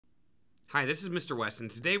Hi, this is Mr. West, and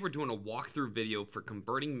today we're doing a walkthrough video for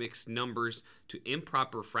converting mixed numbers to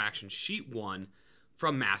improper fractions, sheet 1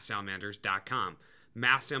 from Math-Salamanders.com.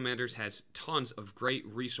 Math-Salamanders has tons of great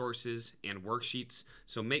resources and worksheets,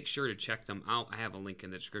 so make sure to check them out. I have a link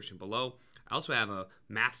in the description below. I also have a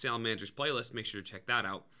Math-Salamanders playlist. Make sure to check that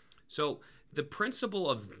out. So the principle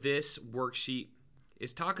of this worksheet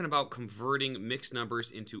is talking about converting mixed numbers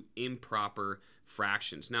into improper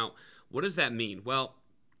fractions. Now, what does that mean? Well,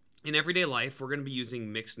 in everyday life, we're going to be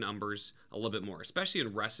using mixed numbers a little bit more, especially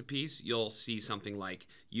in recipes. You'll see something like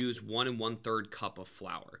use 1 1/3 cup of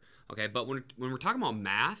flour. Okay, but when we're talking about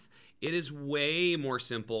math, it is way more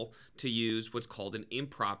simple to use what's called an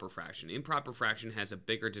improper fraction. Improper fraction has a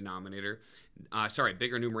bigger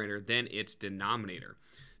bigger numerator than its denominator.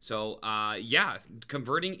 So yeah,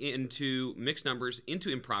 converting into mixed numbers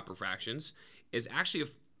into improper fractions is actually a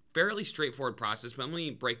fairly straightforward process, but let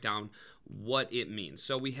me break down what it means.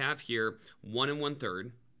 So we have here 1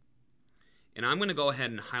 1/3, and I'm going to go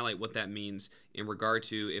ahead and highlight what that means in regard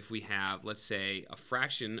to if we have, let's say, a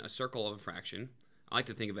fraction, a circle of a fraction. I like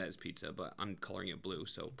to think of it as pizza, but I'm coloring it blue,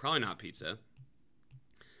 so probably not pizza.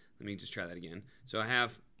 Let me just try that again. So I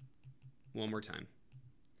have, one more time.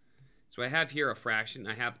 So I have here a fraction.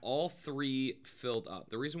 I have all three filled up.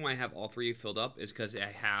 The reason why I have all three filled up is because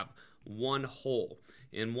I have one whole.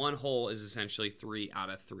 And one whole is essentially 3 out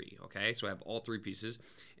of 3. Okay, so I have all three pieces.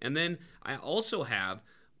 And then I also have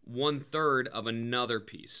 1/3 of another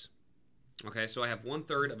piece. Okay, so I have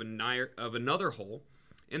 1/3 of another whole,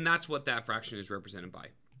 and that's what that fraction is represented by.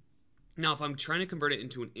 Now, if I'm trying to convert it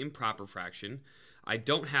into an improper fraction, I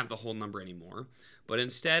don't have the whole number anymore, but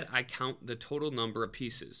instead I count the total number of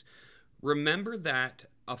pieces. Remember that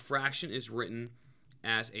a fraction is written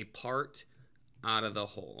as a part out of the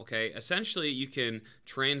whole, okay? Essentially, you can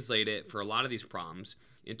translate it for a lot of these problems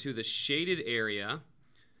into the shaded area,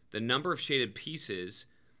 the number of shaded pieces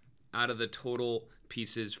out of the total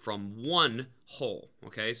pieces from one whole,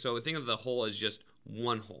 okay? So think of the whole as just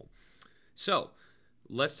one whole. So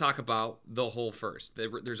let's talk about the whole first.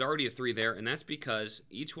 There's already a 3 there, and that's because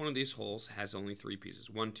each one of these wholes has only 3 pieces,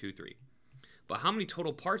 1, 2, 3. But how many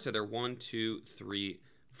total parts are there? 1, 2, 3,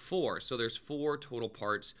 4. So there's 4 total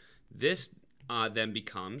parts. This then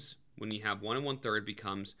becomes, when you have 1 1/3,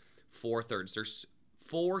 becomes 4/3. There's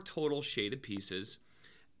 4 total shaded pieces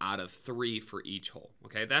out of 3 for each whole.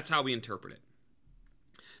 Okay, that's how we interpret it.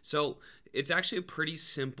 So it's actually a pretty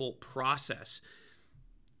simple process.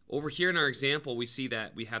 Over here in our example, we see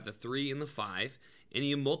that we have the 3 and the 5, and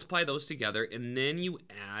you multiply those together, and then you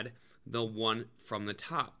add the 1 from the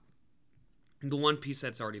top, the one piece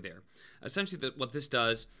that's already there. Essentially, what this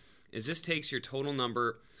does is this takes your total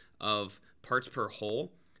number of parts per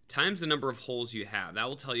whole times the number of holes you have. That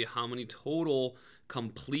will tell you how many total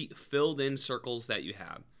complete filled in circles that you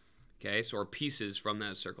have. Okay, so or pieces from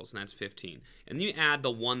those circles, and that's 15. And then you add the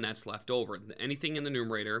 1 that's left over. Anything in the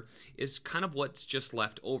numerator is kind of what's just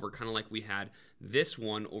left over, kind of like we had this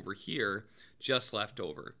one over here just left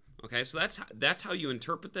over. Okay, so that's how you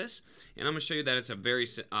interpret this, and I'm going to show you that it's a very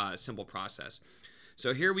simple process.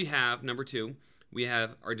 So here we have number 2. We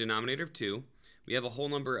have our denominator of 2. We have a whole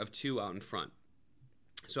number of 2 out in front.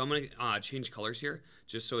 So I'm going to change colors here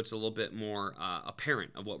just so it's a little bit more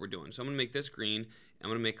apparent of what we're doing. So I'm going to make this green, and I'm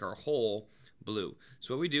going to make our whole blue.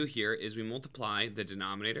 So what we do here is we multiply the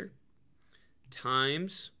denominator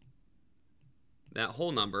times that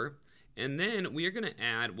whole number, and then we are going to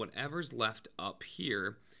add whatever's left up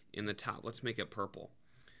here in the top. Let's make it purple.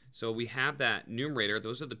 So we have that numerator.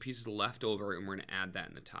 Those are the pieces left over, and we're going to add that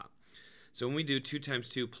in the top. So when we do 2 times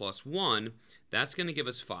 2 plus 1, that's going to give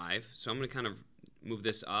us 5. So I'm going to kind of move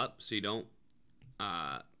this up so you don't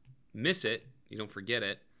miss it, you don't forget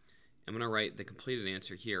it. I'm going to write the completed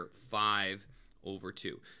answer here,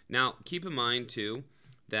 5/2. Now, keep in mind, too,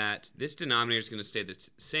 that this denominator is going to stay the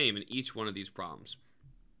same in each one of these problems.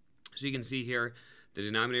 So you can see here, the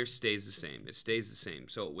denominator stays the same. It stays the same.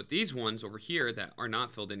 So with these ones over here that are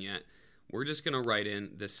not filled in yet, we're just going to write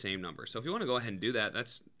in the same number. So if you want to go ahead and do that,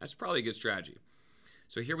 that's probably a good strategy.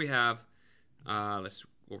 So here we have, let's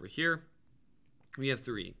go over here. We have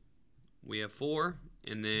 3. We have 4,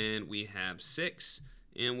 and then we have 6,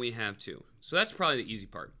 and we have 2. So that's probably the easy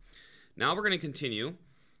part. Now we're going to continue,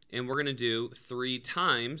 and we're going to do 3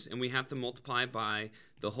 times, and we have to multiply by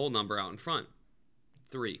the whole number out in front,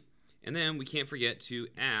 3. And then we can't forget to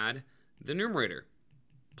add the numerator,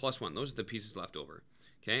 plus 1. Those are the pieces left over.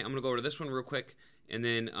 Okay, I'm going to go over to this one real quick, and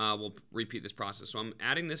then we'll repeat this process. So I'm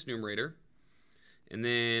adding this numerator, and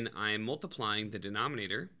then I'm multiplying the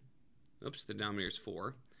denominator. Oops, the denominator is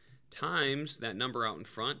 4, times that number out in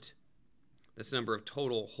front. That's the number of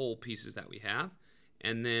total whole pieces that we have.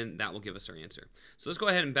 and then that will give us our answer. So let's go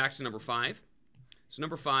ahead and back to number 5. So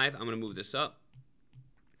number 5, I'm going to move this up.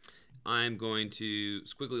 I'm going to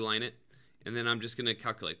squiggly line it, and then I'm just going to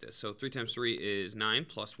calculate this. So 3 times 3 is 9,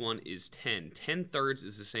 plus 1 is 10. 10 thirds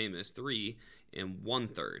is the same as 3 and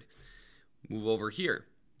 1/3. Move over here.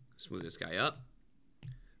 Let's move this guy up.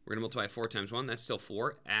 We're going to multiply 4 times 1. That's still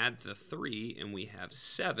 4. Add the 3, and we have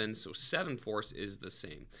 7. So 7/4 is the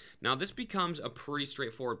same. Now, this becomes a pretty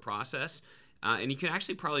straightforward process, and you can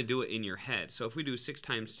actually probably do it in your head. So if we do 6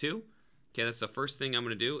 times 2, okay, that's the first thing I'm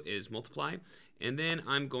going to do is multiply, and then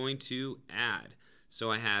I'm going to add. So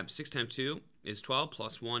I have 6 times 2 is 12,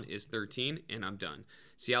 plus 1 is 13, and I'm done.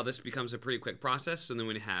 See how this becomes a pretty quick process? So then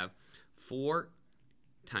we have 4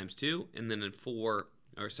 times 2, and then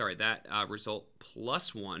that result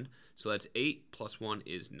plus 1. So that's 8 plus 1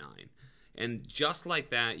 is 9. And just like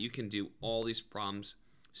that, you can do all these problems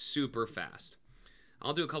super fast.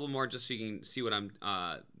 I'll do a couple more just so you can see what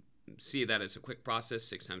see that as a quick process.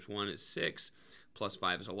 6 times 1 is 6, plus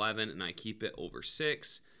 5 is 11, and I keep it over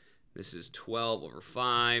 6. This is 12 over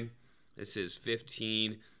 5. This is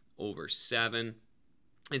 15 over 7.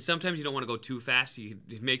 And sometimes you don't want to go too fast. You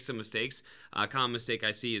make some mistakes. A common mistake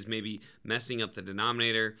I see is maybe messing up the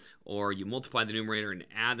denominator, or you multiply the numerator and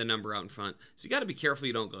add the number out in front. So you got to be careful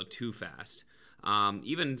you don't go too fast.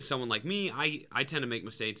 Even someone like me, I tend to make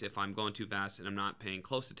mistakes if I'm going too fast and I'm not paying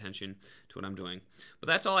close attention to what I'm doing. But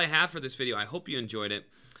that's all I have for this video. I hope you enjoyed it.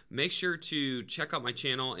 Make sure to check out my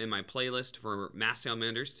channel and my playlist for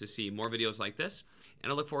Math-Salamanders to see more videos like this.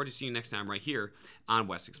 And I look forward to seeing you next time right here on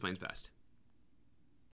Wes Explains Best.